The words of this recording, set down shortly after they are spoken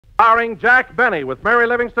Starring Jack Benny with Mary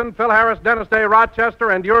Livingston, Phil Harris, Dennis Day,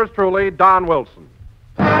 Rochester, and yours truly, Don Wilson.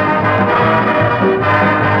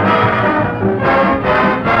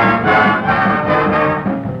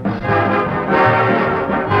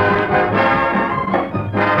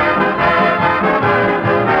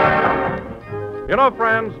 You know,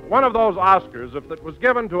 friends, one of those Oscars, if it was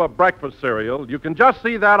given to a breakfast cereal, you can just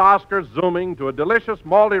see that Oscar zooming to a delicious,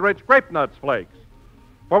 malty-rich Grape Nuts Flakes.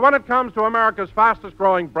 For when it comes to America's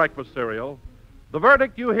fastest-growing breakfast cereal, the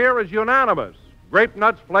verdict you hear is unanimous. Grape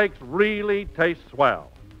Nuts Flakes really taste swell.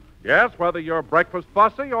 Yes, whether you're breakfast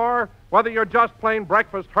fussy or whether you're just plain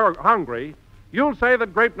breakfast hungry, you'll say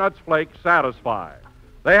that Grape Nuts Flakes satisfy.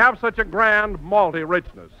 They have such a grand, malty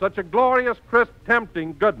richness, such a glorious, crisp,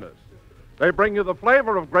 tempting goodness. They bring you the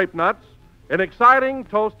flavor of grape nuts in exciting,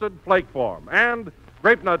 toasted flake form. And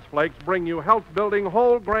Grape Nuts Flakes bring you health-building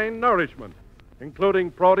whole-grain nourishment, including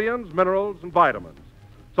proteins, minerals, and vitamins.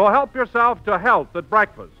 So help yourself to health at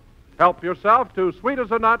breakfast. Help yourself to sweet as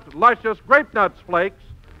a nut, luscious Grape Nuts Flakes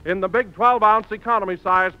in the big 12-ounce economy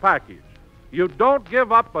size package. You don't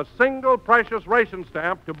give up a single precious ration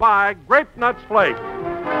stamp to buy Grape Nuts Flakes.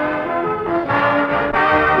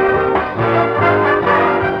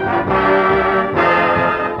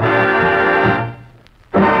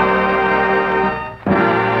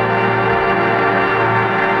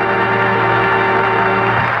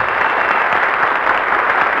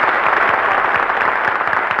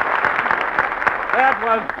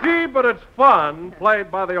 Gee, but it's fun,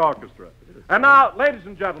 played by the orchestra. And now, ladies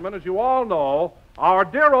and gentlemen, as you all know, our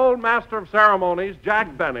dear old master of ceremonies,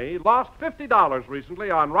 Jack Benny, lost $50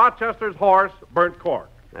 recently on Rochester's horse, Burnt Cork.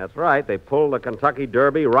 That's right. They pulled the Kentucky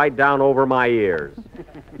Derby right down over my ears.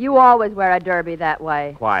 You always wear a derby that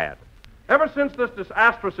way. Quiet. Ever since this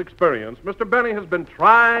disastrous experience, Mr. Benny has been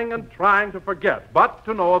trying and trying to forget, but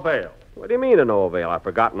to no avail. What do you mean to no avail? I've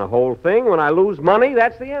forgotten the whole thing. When I lose money,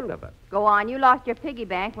 that's the end of it. Go on. You lost your piggy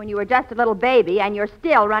bank when you were just a little baby, and you're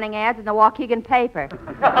still running ads in the Waukegan paper.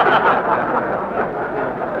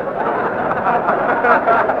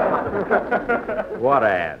 What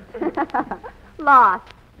ad?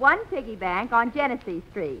 Lost. One piggy bank on Genesee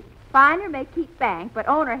Street. Finder may keep bank, but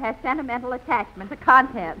owner has sentimental attachment to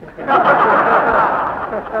contents.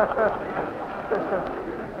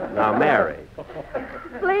 Now, Mary.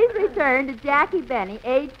 Please return to Jackie Benny,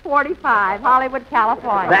 age 45, Hollywood,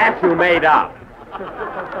 California. That you made up.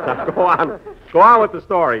 Now, go on. Go on with the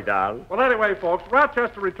story, Don. Well, anyway, folks,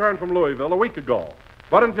 Rochester returned from Louisville a week ago.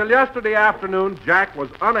 But until yesterday afternoon, Jack was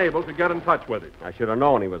unable to get in touch with him. I should have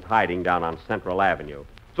known he was hiding down on Central Avenue.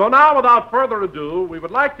 So now, without further ado, we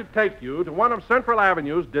would like to take you to one of Central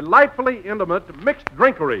Avenue's delightfully intimate mixed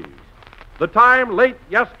drinkeries. The time late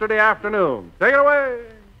yesterday afternoon. Take it away.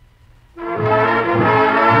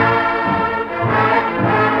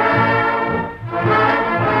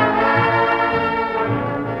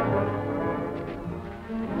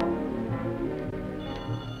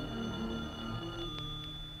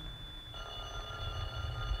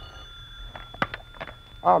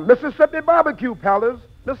 Mississippi Barbecue Palace,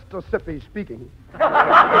 Mr. Sippy speaking.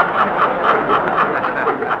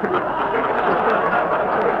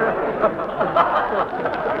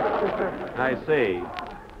 I see.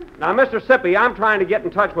 Now, Mr. Sippy, I'm trying to get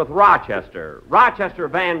in touch with Rochester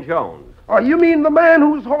Van Jones. You mean the man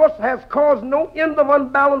whose horse has caused no end of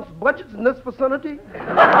unbalanced budgets in this vicinity?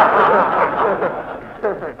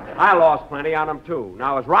 I lost plenty on him, too.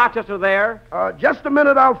 Now, is Rochester there? Just a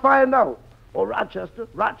minute, I'll find out. Oh, Rochester.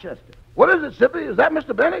 What is it, Sippy? Is that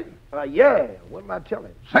Mr. Benny? Yeah. What am I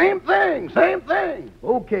telling? Same thing.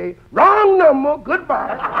 Okay. Wrong number.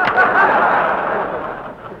 Goodbye.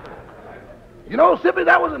 You know, Sippy,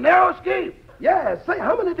 that was a narrow escape. Yeah. Say,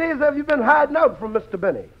 how many days have you been hiding out from Mr.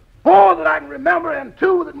 Benny? 4 that I can remember, and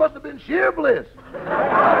 2 that must have been sheer bliss.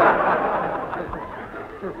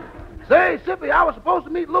 Say, Sippy, I was supposed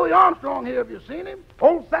to meet Louis Armstrong here. Have you seen him?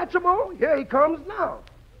 Old Satchmo? Here he comes now.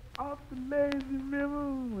 Off the lazy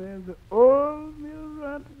river where the old mill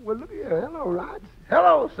runs. Well, look here. Hello, Rod.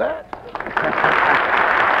 Hello, Sat.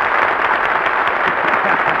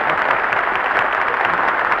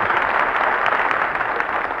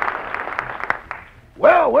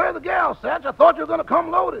 Well, where are the gals, Satch? I thought you were going to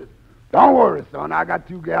come loaded. Don't worry, son. I got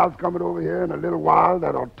 2 gals coming over here in a little while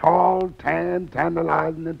that are tall, tan,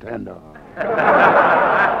 tantalizing, and tender.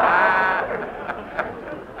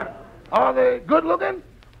 Are they good looking?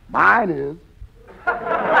 Mine is.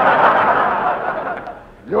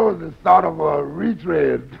 Yours is sort of a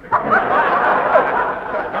retread. Now,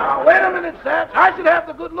 wait a minute, Satch. I should have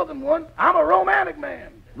the good-looking one. I'm a romantic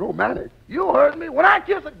man. Romantic? You heard me. When I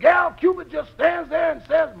kiss a gal, Cupid just stands there and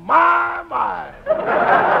says, my.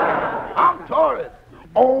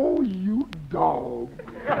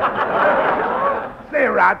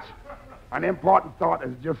 Satch, an important thought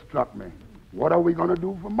has just struck me. What are we going to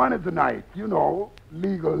do for money tonight? You know,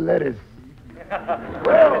 legal lettuce.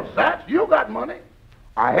 Well, Satch, you got money.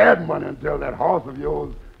 I had money until that horse of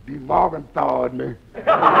yours, D. Morgan, thawed me.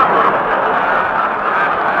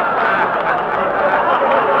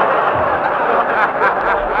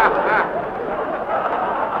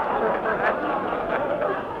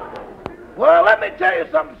 Well, let me tell you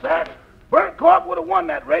something, Satch. Bert Cork would have won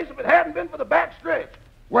that race if it hadn't been for the back stretch.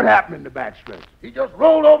 What happened in the back stretch? He just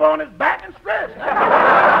rolled over on his back and stretched.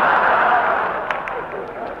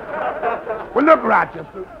 Well, look,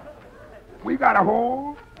 Rochester, we got a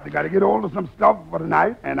hold. We got to get hold of some stuff for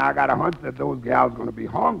tonight, and I got a hunch that those gals going to be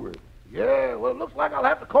hungry. Yeah, well, it looks like I'll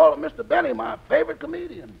have to call him Mr. Benny, my favorite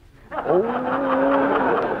comedian. Oh,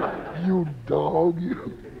 you dog,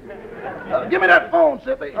 you. Give me that phone,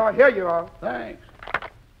 Sippy. Oh, here you are. Thanks.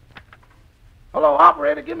 Hello,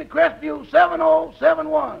 operator. Give me Crestview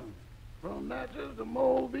 7071. From Natchez to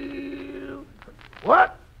Mobile.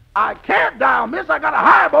 What? I can't dial, miss. I got a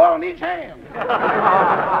highball in each hand.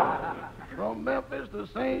 From Memphis to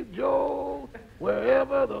St. Joe,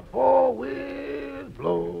 wherever the four winds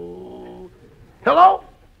blow. Hello?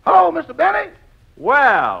 Hello, Mr. Benny?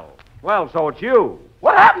 Well, so it's you.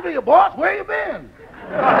 What happened to you, boss? Where you been?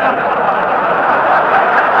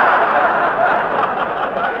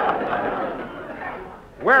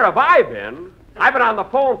 Where have I been? I've been on the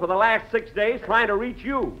phone for the last 6 days trying to reach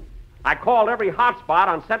you. I called every hot spot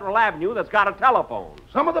on Central Avenue that's got a telephone.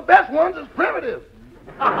 Some of the best ones is primitive.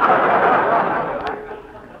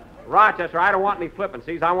 Rochester, I don't want any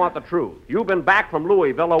flippancies. I want the truth. You've been back from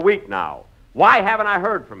Louisville a week now. Why haven't I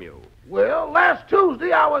heard from you? Well, last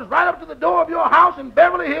Tuesday I was right up to the door of your house in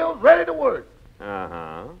Beverly Hills ready to work.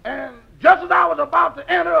 Uh-huh. And just as I was about to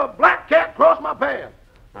enter, a black cat crossed my path.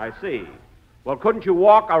 I see. Well, couldn't you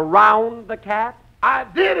walk around the cat? I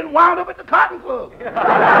did and wound up at the Cotton Club.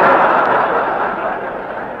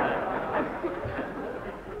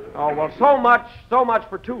 Oh, well, so much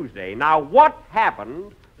for Tuesday. Now, what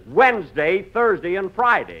happened Wednesday, Thursday, and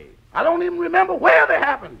Friday? I don't even remember where they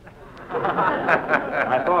happened.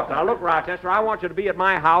 I thought so. Now, look, Rochester, I want you to be at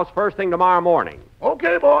my house first thing tomorrow morning.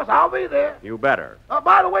 Okay, boss, I'll be there. You better.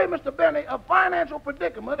 By the way, Mr. Benny, a financial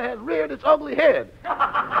predicament has reared its ugly head.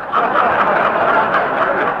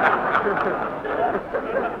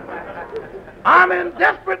 I'm in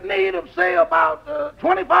desperate need of, say, about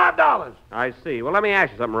 $25. I see. Well, let me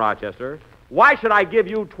ask you something, Rochester. Why should I give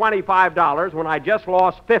you $25 when I just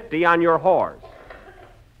lost 50 on your horse?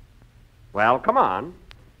 Well, come on.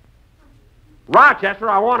 Rochester,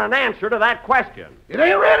 I want an answer to that question. It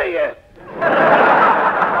ain't ready yet.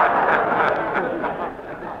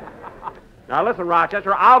 Now, listen,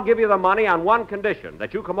 Rochester, I'll give you the money on one condition,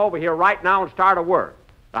 that you come over here right now and start to work.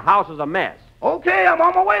 The house is a mess. Okay, I'm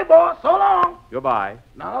on my way, boss. So long. Goodbye.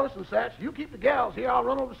 Now, listen, Satch, you keep the gals here. I'll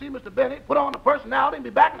run over to see Mr. Benny, put on the personality, and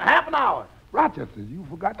be back in a half an hour. Rochester, you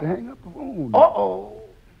forgot to hang up the phone. Uh-oh.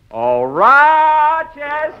 Oh, Rochester!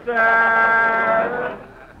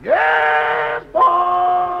 Yes,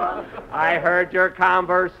 boss! I heard your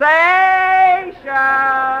conversation.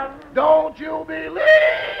 Don't you believe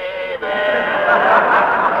it?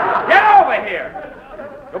 Get over here.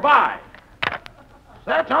 Goodbye.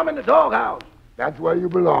 Satch, I'm in the doghouse. That's where you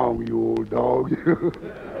belong, you old dog.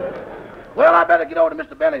 Well, I better get over to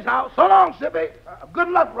Mr. Benny's house. So long, Sippy. Good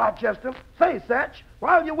luck, Rochester. Say, Satch,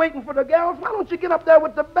 while you're waiting for the gals, why don't you get up there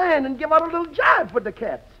with the band and give out a little jive for the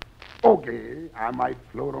cats? Okay, I might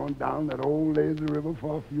float on down that old lazy river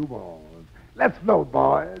for a few balls. Let's float,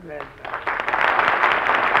 boys.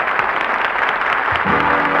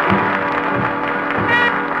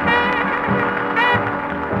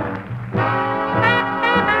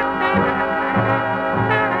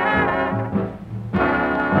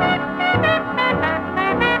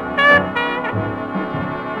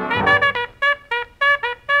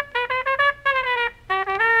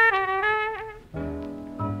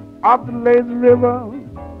 Up the lazy river,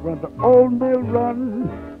 run the old mill run.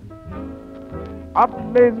 Up the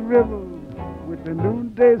lazy river with the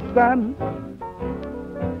noonday sun,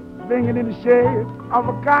 singing in the shade of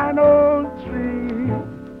a kind old tree.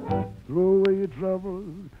 Throw away your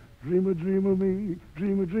troubles, dream of me,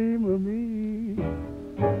 dream of me.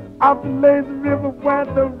 Up the lazy river where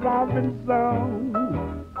the robin song,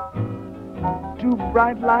 two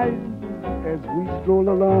bright lights as we stroll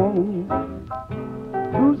along.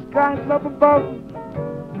 Blue skies up above,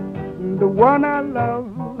 the one I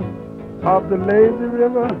love, of the lazy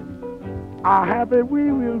river, how happy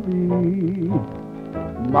we will be,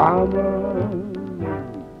 Mama.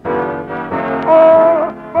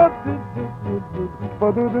 Oh, but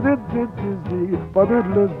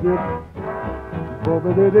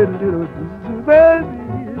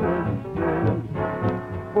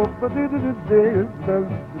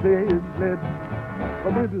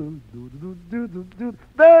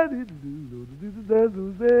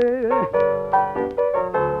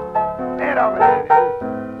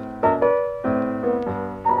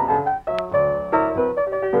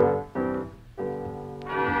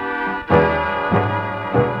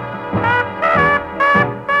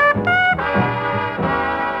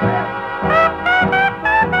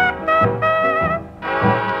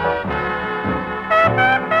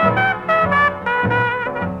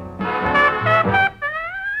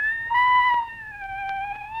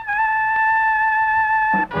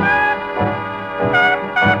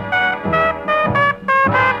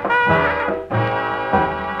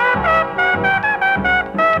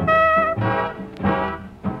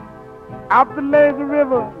Out the lazy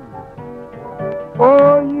river,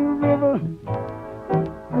 oh, you river,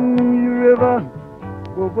 you river,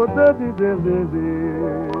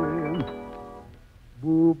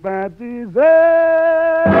 boo batty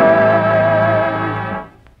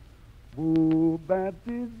boo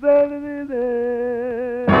batty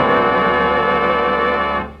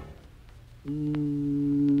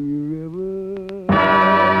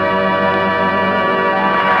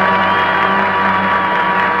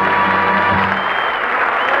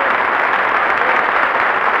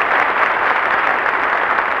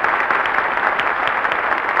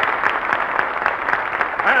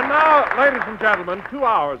And now, ladies and gentlemen, 2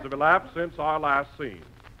 hours have elapsed since our last scene.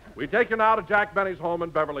 We take you now to Jack Benny's home in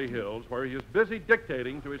Beverly Hills, where he is busy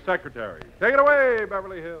dictating to his secretary. Take it away,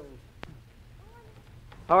 Beverly Hills.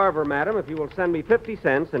 However, madam, if you will send me 50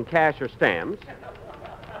 cents in cash or stamps,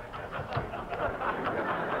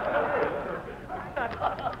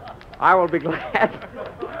 I will be glad.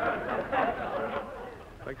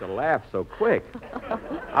 I like to laugh so quick.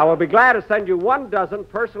 I will be glad to send you 1 dozen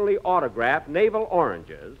personally autographed navel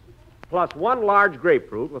oranges, plus 1 large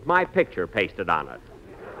grapefruit with my picture pasted on it.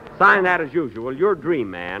 Sign that as usual, your dream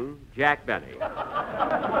man, Jack Benny.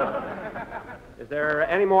 Is there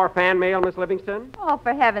any more fan mail, Miss Livingston? Oh,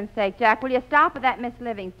 for heaven's sake, Jack, will you stop with that Miss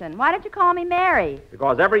Livingston? Why don't you call me Mary?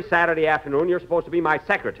 Because every Saturday afternoon you're supposed to be my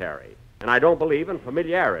secretary, and I don't believe in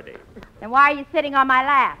familiarity. Then why are you sitting on my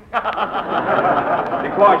lap?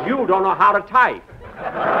 Because you don't know how to type.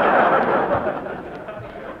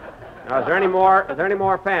 Now, is there any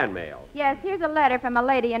more fan mail? Yes, here's a letter from a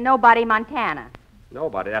lady in Nobody, Montana.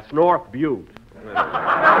 Nobody. That's North Butte.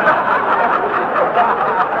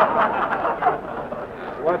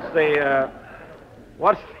 What's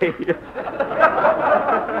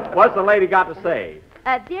the lady got to say?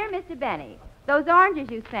 Dear Mr. Benny, those oranges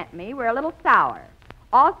you sent me were a little sour.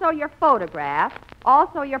 Also your photograph.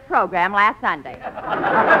 Also your program last Sunday.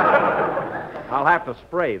 I'll have to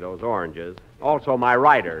spray those oranges. Also my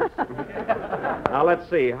writers. Now, let's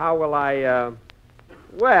see. How will I,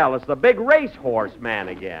 Well, it's the big racehorse man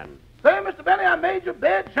again. Say, Mr. Benny, I made your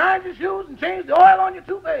bed, shined your shoes, and changed the oil on your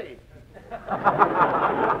toupee.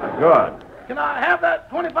 Good. Can I have that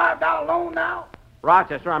 $25 loan now?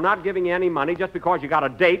 Rochester, I'm not giving you any money just because you got a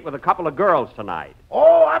date with a couple of girls tonight.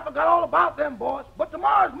 Oh, I forgot all about them, boys. But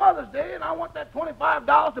tomorrow's Mother's Day, and I want that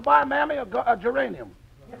 $25 to buy Mammy a geranium.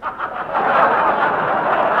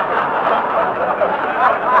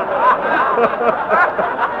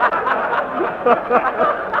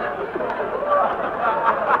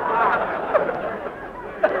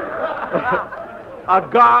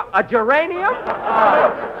 A geranium?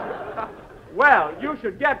 Well, you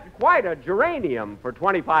should get quite a geranium for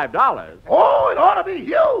 $25. Oh, it ought to be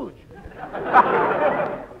huge.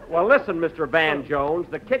 Well, listen, Mr. Van Jones,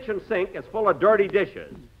 the kitchen sink is full of dirty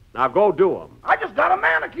dishes. Now go do them. I just got a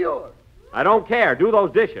manicure. I don't care. Do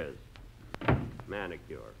those dishes.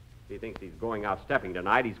 Manicure. If he thinks he's going out stepping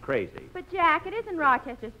tonight, he's crazy. But, Jack, it isn't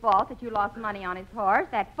Rochester's fault that you lost money on his horse.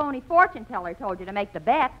 That phony fortune teller told you to make the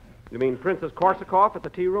bet. You mean Princess Korsakoff at the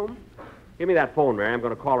tea room? Give me that phone, Mary. I'm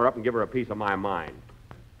going to call her up and give her a piece of my mind.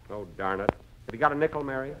 Oh, darn it. Have you got a nickel,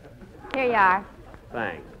 Mary? Here you are.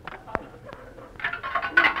 Thanks.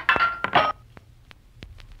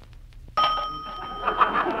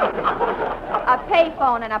 A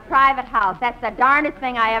payphone in a private house. That's the darndest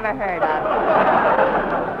thing I ever heard of.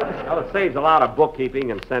 Well, it saves a lot of bookkeeping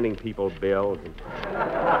and sending people bills.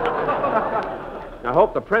 I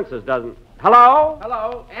hope the princess doesn't... Hello?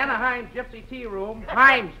 Hello, Anaheim Gypsy Tea Room.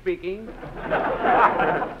 Heim speaking.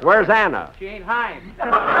 Where's Anna? She ain't Heim.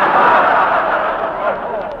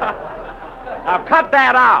 Now, cut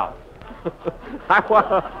that out.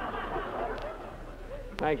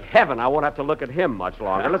 Thank heaven I won't have to look at him much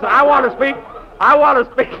longer. Listen, I want to speak I want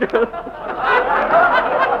to speak to...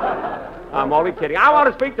 I'm only kidding. I want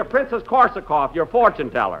to speak to Princess Korsakov, your fortune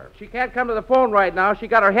teller. She can't come to the phone right now. She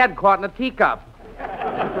got her head caught in a teacup.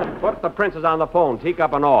 Put the princess on the phone,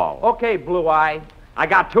 teacup and all. Okay, Blue Eye. I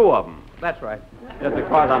got two of them. That's right. Just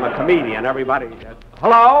because I'm a comedian, everybody...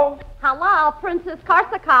 Hello? Hello, Princess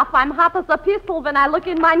Korsakov. I'm hot as a pistol when I look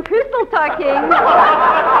in mein crystal talking.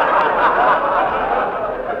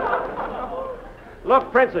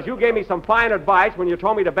 Look, Princess, you gave me some fine advice when you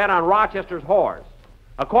told me to bet on Rochester's horse.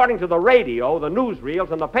 According to the radio, the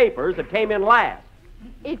newsreels, and the papers, it came in last.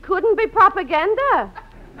 It couldn't be propaganda.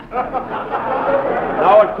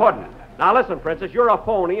 No, it couldn't. Now, listen, Princess, you're a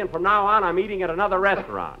phony, and from now on, I'm eating at another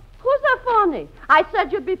restaurant. Who's a phony? I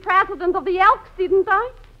said you'd be president of the Elks, didn't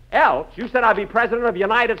I? Elks? You said I'd be president of the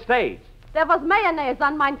United States. There was mayonnaise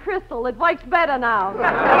on mein crystal. It works better now.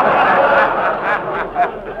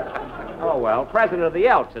 Oh, well, president of the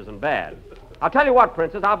Elks isn't bad. I'll tell you what,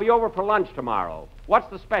 Princess, I'll be over for lunch tomorrow. What's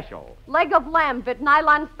the special? Leg of lamb with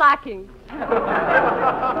nylon stockings.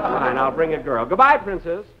 Fine, I'll bring a girl. Goodbye,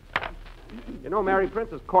 Princess. You know, Mary,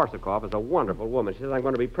 Princess Korsakov is a wonderful woman. She says I'm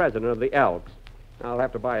going to be president of the Elks. I'll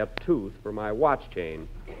have to buy a tooth for my watch chain.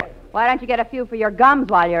 Why don't you get a few for your gums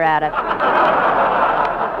while you're at it?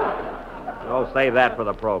 Oh, save that for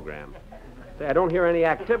the program. Say, I don't hear any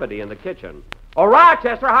activity in the kitchen. Oh,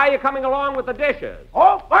 Rochester, how are you coming along with the dishes?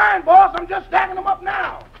 Oh, fine, boss. I'm just stacking them up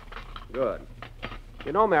now. Good.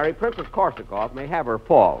 You know, Mary, Princess Korsakov may have her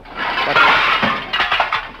faults, but...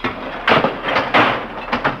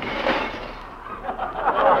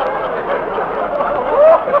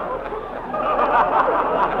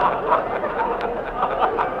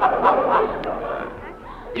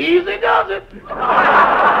 Easy does it.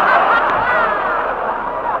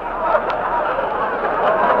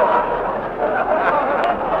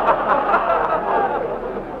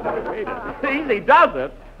 Easy does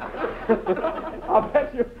it.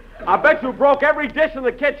 I bet you broke every dish in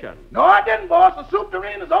the kitchen. No, I didn't, boss. The soup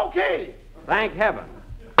tureen is okay. Thank heaven.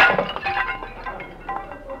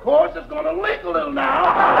 Of course, it's going to leak a little now.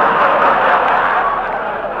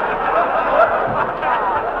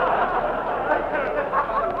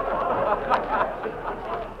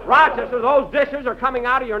 Rochester, those dishes are coming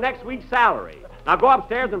out of your next week's salary. Now go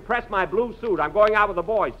upstairs and press my blue suit. I'm going out with the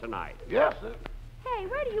boys tonight. Yes, sir. Hey,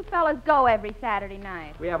 where do you fellas go every Saturday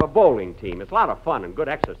night? We have a bowling team. It's a lot of fun and good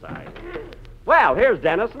exercise. Well, here's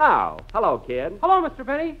Dennis now. Hello, kid. Hello, Mr.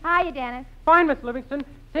 Benny. Hiya, Dennis. Fine, Miss Livingston.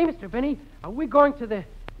 Say, Mr. Benny, are we going to the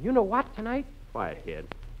you-know-what tonight? Quiet,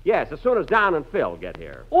 kid. Yes, as soon as Don and Phil get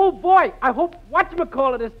here. Oh, boy, I hope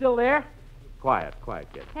whatchamacallit is still there. Quiet,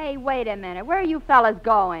 kid. Hey, wait a minute. Where are you fellas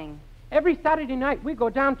going? Every Saturday night, we go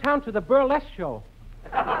downtown to the burlesque show.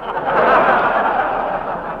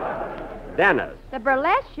 Dennis. The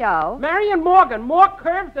burlesque show? Marion Morgan, more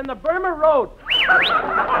curves than the Burma Road.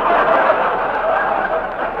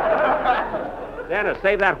 Dennis,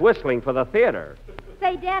 save that whistling for the theater.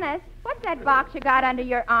 Say, Dennis, what's that box you got under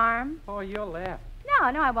your arm? Oh, you'll laugh. No,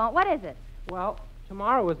 I won't. What is it? Well,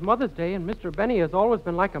 tomorrow is Mother's Day, and Mr. Benny has always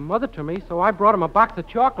been like a mother to me, so I brought him a box of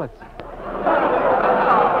chocolates.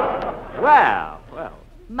 Well.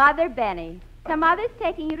 Mother Benny. So Mother's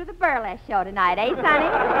taking you to the burlesque show tonight, eh, Sonny?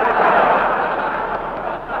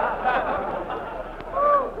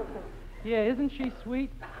 Yeah, isn't she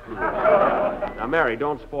sweet? Now, Mary,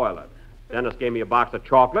 don't spoil it. Dennis gave me a box of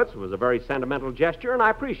chocolates. It was a very sentimental gesture, and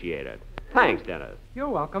I appreciate it. Thanks, Dennis. You're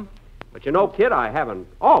welcome. But you know, kid, I haven't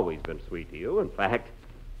always been sweet to you. In fact,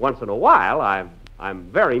 once in a while, I'm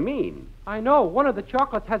very mean. I know. One of the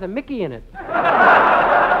chocolates has a Mickey in it.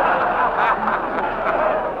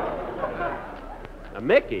 A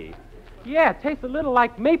Mickey? Yeah, it tastes a little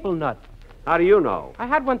like maple nut. How do you know? I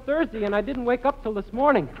had one Thursday, and I didn't wake up till this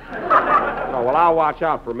morning. Oh, well, I'll watch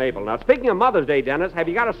out for maple. Now, speaking of Mother's Day, Dennis, have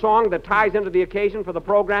you got a song that ties into the occasion for the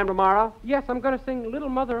program tomorrow? Yes, I'm going to sing Little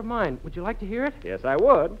Mother of Mine. Would you like to hear it? Yes, I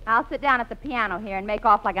would. I'll sit down at the piano here and make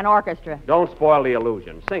off like an orchestra. Don't spoil the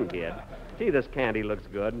illusion. Sing, kid. Gee, this candy looks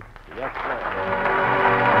good. Yes, sir.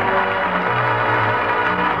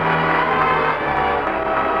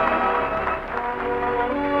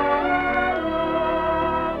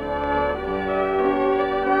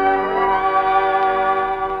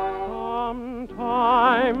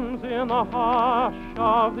 Sometimes in the hush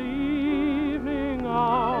of the evening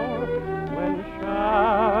hour, when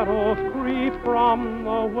shadows creep from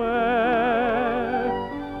the west,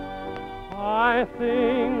 I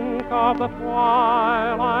think of the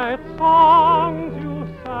twilight songs you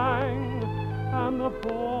sang and the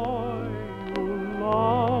boy you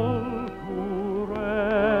loved to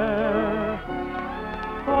rest.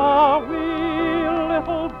 The wee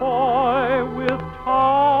little boy with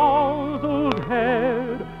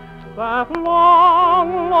that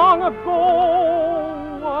long, long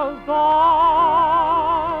ago was thine.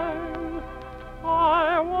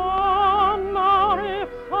 I wonder if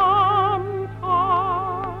sometime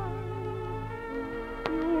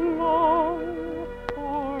you long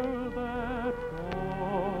for that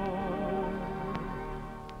time.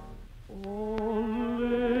 Oh,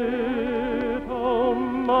 little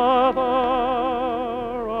mother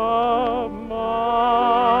of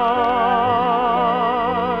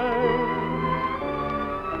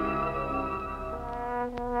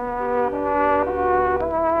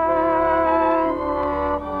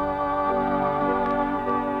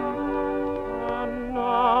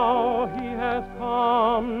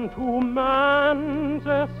to man's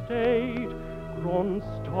estate, grown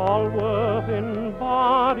stalwart in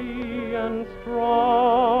body and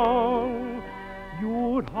strong.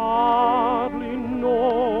 You'd hardly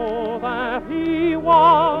know that he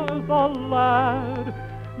was the lad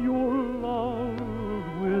you loved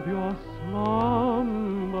with your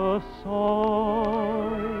slumber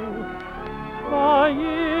song. The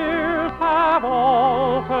years have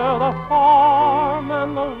altered the form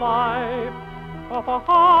and the life, but the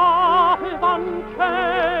heart is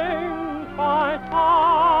unchanged by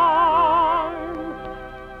time,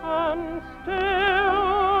 and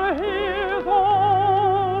still he is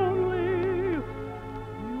only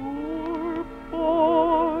your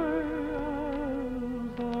boy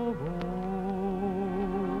as of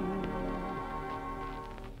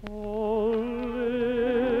old. Oh,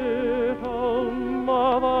 little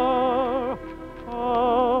mother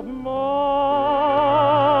of mine,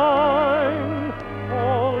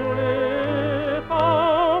 oh, little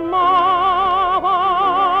mother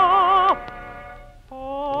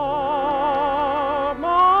of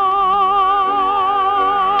mine.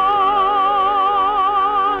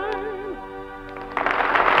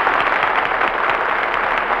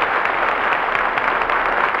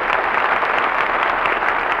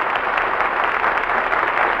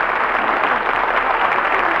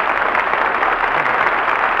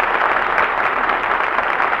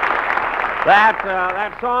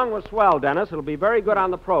 That song was swell, Dennis. It'll be very good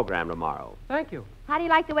on the program tomorrow. Thank you. How do you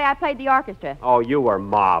like the way I played the orchestra? Oh, you were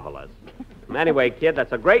marvelous. Anyway, kid,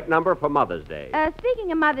 that's a great number for Mother's Day.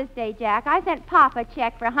 Speaking of Mother's Day, Jack, I sent Pop a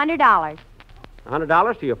check for $100.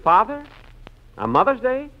 $100 to your father? On Mother's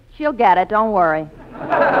Day? She'll get it, don't worry.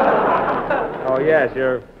 Oh, yes,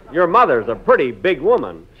 your mother's a pretty big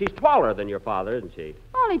woman. She's taller than your father, isn't she?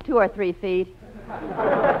 Only 2 or 3 feet.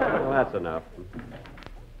 Well, that's enough.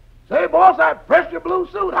 Say, boss, I pressed your blue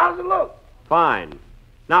suit. How does it look? Fine.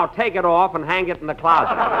 Now take it off and hang it in the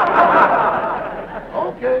closet.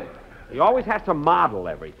 Okay. He always has to model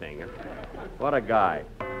everything. What a guy.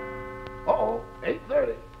 Uh-oh,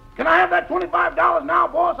 8:30. Can I have that $25 now,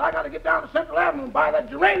 boss? I got to get down to Central Avenue and buy that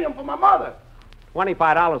geranium for my mother.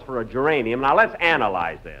 $25 for a geranium. Now, let's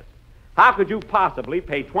analyze this. How could you possibly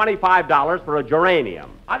pay $25 for a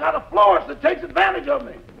geranium? I got a florist that takes advantage of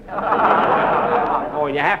me. Oh,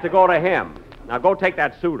 and you have to go to him. Now, go take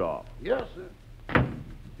that suit off. Yes, sir.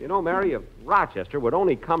 You know, Mary, if Rochester would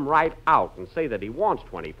only come right out and say that he wants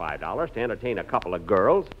 $25 to entertain a couple of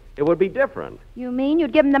girls, it would be different. You mean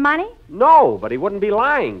you'd give him the money? No, but he wouldn't be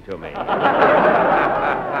lying to me.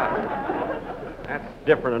 That's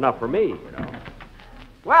different enough for me, you know.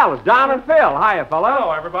 Well, it's Don and Phil. Hiya, fella.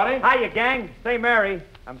 Hello, everybody. Hiya, gang. Say, Mary,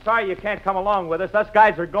 I'm sorry you can't come along with us. Us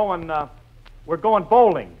guys are going, we're going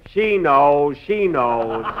bowling. She knows.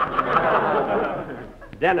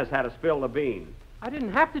 Dennis had to spill the beans. I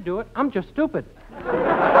didn't have to do it. I'm just stupid. You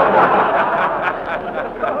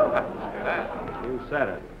said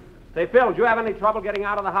it. Say, Phil, did you have any trouble getting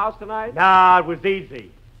out of the house tonight? Nah, it was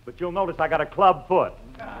easy. But you'll notice I got a club foot.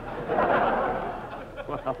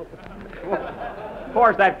 Well, of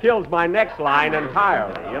course, that kills my next line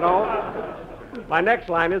entirely, you know? My next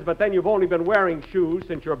line is, but then you've only been wearing shoes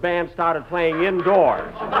since your band started playing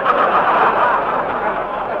indoors.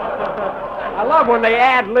 I love when they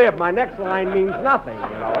ad-lib. My next line means nothing,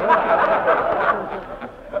 you know?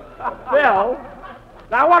 Phil,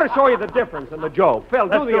 now I want to show you the difference in the joke. Phil,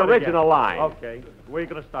 Let's do the it original again. line. Okay. Where are you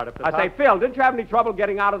going to start? Up the I top? say, Phil, didn't you have any trouble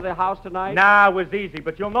getting out of the house tonight? Nah, it was easy.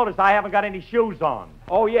 But you'll notice I haven't got any shoes on.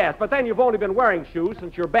 Oh, yes, but then you've only been wearing shoes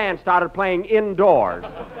since your band started playing indoors.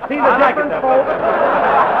 See the difference, folks?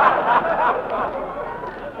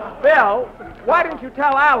 Phil, why didn't you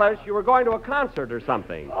tell Alice you were going to a concert or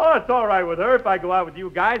something? Oh, it's all right with her if I go out with you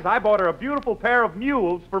guys. I bought her a beautiful pair of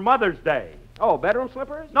mules for Mother's Day. Oh, bedroom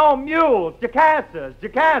slippers? No, mules. Jacassas.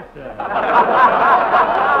 She's got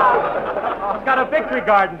a victory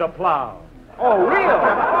garden to plow. Oh, real?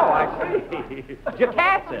 Oh, I see.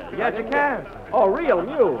 Jacasses. Yeah, you can. Oh, real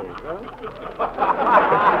mules.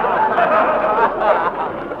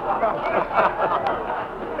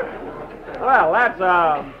 Well, that's,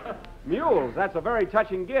 mules. That's a very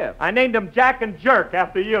touching gift. I named them Jack and Jerk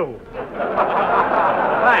after you.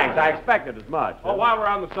 Thanks. I expected as much. Oh, while we're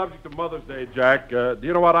on the subject of Mother's Day, Jack, do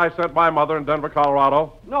you know what I sent my mother in Denver,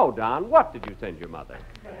 Colorado? No, Don. What did you send your mother?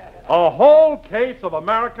 A whole case of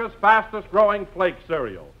America's fastest-growing flake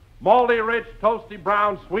cereal. Malty rich, toasty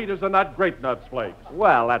brown, sweet as a nut, grape nuts flakes.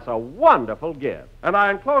 Well, that's a wonderful gift. And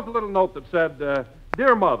I enclosed a little note that said,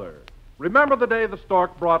 Dear Mother, remember the day the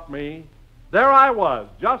stork brought me? There I was,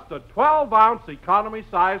 just a 12-ounce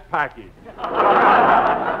economy-sized package.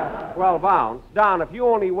 12 ounce? Don, if you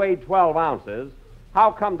only weighed 12 ounces,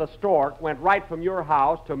 how come the stork went right from your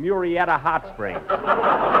house to Murrieta Hot Springs?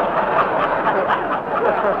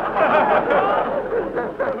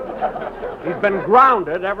 He's been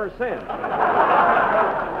grounded ever since.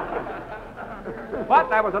 But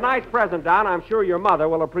that was a nice present, Don. I'm sure your mother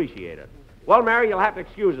will appreciate it. Well, Mary, you'll have to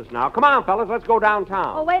excuse us now. Come on, fellas, let's go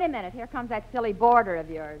downtown. Oh, wait a minute. Here comes that silly boarder of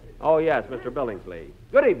yours. Oh, yes, Mr. Billingsley.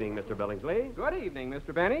 Good evening, Mr. Billingsley. Good evening,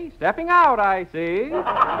 Mr. Benny. Stepping out, I see.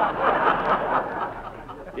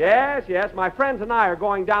 Yes, my friends and I are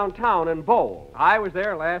going downtown and bowl. I was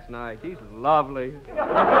there last night. She's lovely.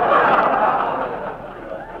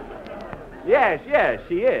 Yes,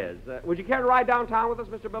 she is. Would you care to ride downtown with us,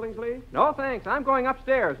 Mr. Billingsley? No, thanks. I'm going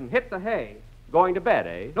upstairs and hit the hay. Going to bed,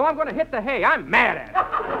 eh? No, I'm going to hit the hay. I'm mad at it.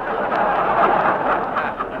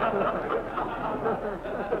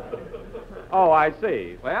 Oh, I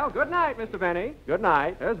see. Well, good night, Mr. Benny. Good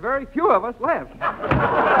night. There's very few of us left.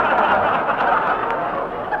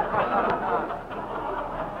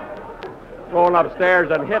 Going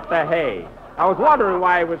upstairs and hit the hay. I was wondering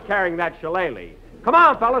why he was carrying that shillelagh. Come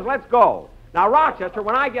on, fellas, let's go. Now, Rochester,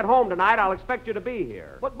 when I get home tonight, I'll expect you to be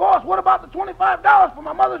here. But, boss, what about the $25 for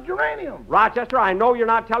my mother's geranium? Rochester, I know you're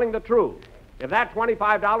not telling the truth. If that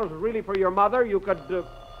 $25 was really for your mother, you could...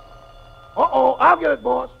 Uh-oh, I'll get it,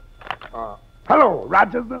 boss. Hello,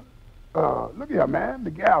 Rochester. Look here, man.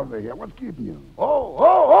 The gals are here. What's keeping you? Oh,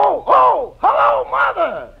 hello,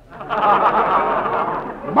 Mother.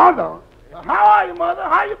 Mother? How are you, Mother?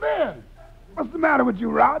 How you been? What's the matter with you,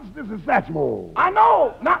 Rog? This is Satchmo. I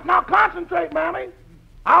know. Now concentrate, Mammy.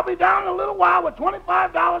 I'll be down in a little while with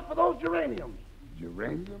 $25 for those geraniums.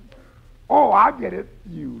 Geranium? Oh, I get it,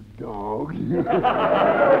 you dog.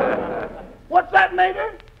 What's that,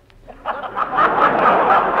 Mater?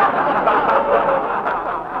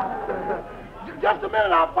 Just a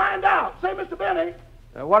minute, I'll find out. Say, Mr. Benny,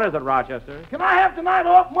 what is it, Rochester? can I have tonight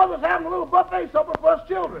off? Mother's having a little buffet supper for us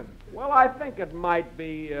children. Well, I think it might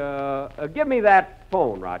be, give me that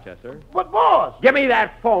phone, Rochester. But, boss, Give me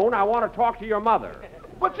that phone. I want to talk to your mother.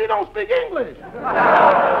 but she don't speak English.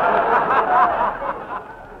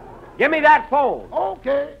 Give me that phone.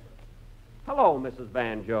 Okay. Hello, Mrs.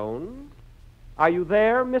 Van Jones. Are you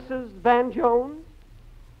there, Mrs. Van Jones?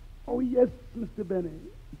 Oh, yes, Mr. Benny.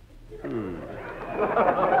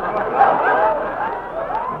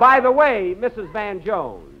 By the way, Mrs. Van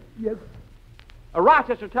Jones, Yes.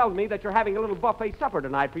 Rochester tells me that you're having a little buffet supper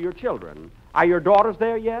tonight for your children. Are your daughters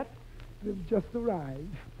there yet? They've just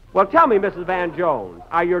arrived. Well, tell me, Mrs. Van Jones,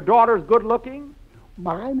 are your daughters good looking?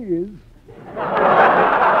 Mine is.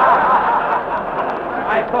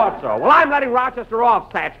 I thought so. Well, I'm letting Rochester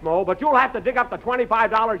off, Satchmo, but you'll have to dig up the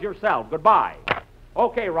 $25 yourself. Goodbye.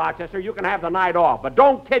 Okay, Rochester, you can have the night off, but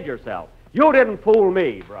don't kid yourself. You didn't fool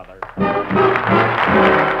me, brother.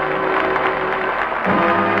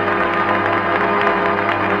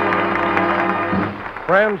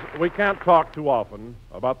 Friends, we can't talk too often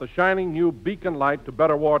about the shining new beacon light to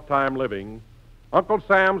better wartime living, Uncle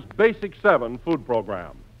Sam's Basic 7 food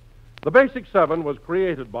program. The Basic 7 was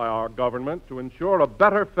created by our government to ensure a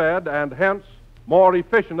better fed and hence more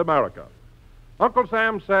efficient America. Uncle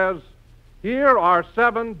Sam says, here are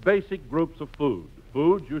 7 basic groups of food,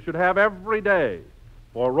 foods you should have every day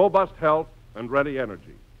for robust health and ready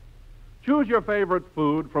energy. Choose your favorite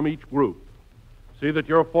food from each group. See that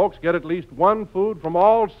your folks get at least one food from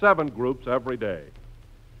all 7 groups every day.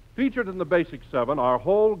 Featured in the Basic 7 are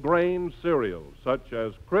whole grain cereals, such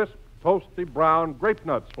as crisp, toasty brown grape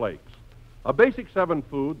nuts flakes, a Basic 7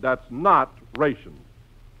 food that's not rationed.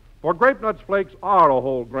 For grape nuts flakes are a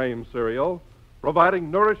whole grain cereal,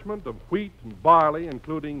 providing nourishment of wheat and barley,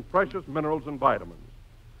 including precious minerals and vitamins.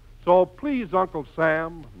 So please Uncle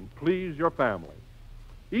Sam and please your family.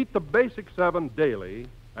 Eat the Basic 7 daily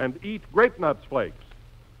and eat grape nuts flakes.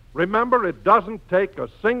 Remember, it doesn't take a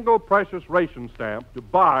single precious ration stamp to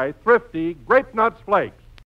buy thrifty grape nuts flakes.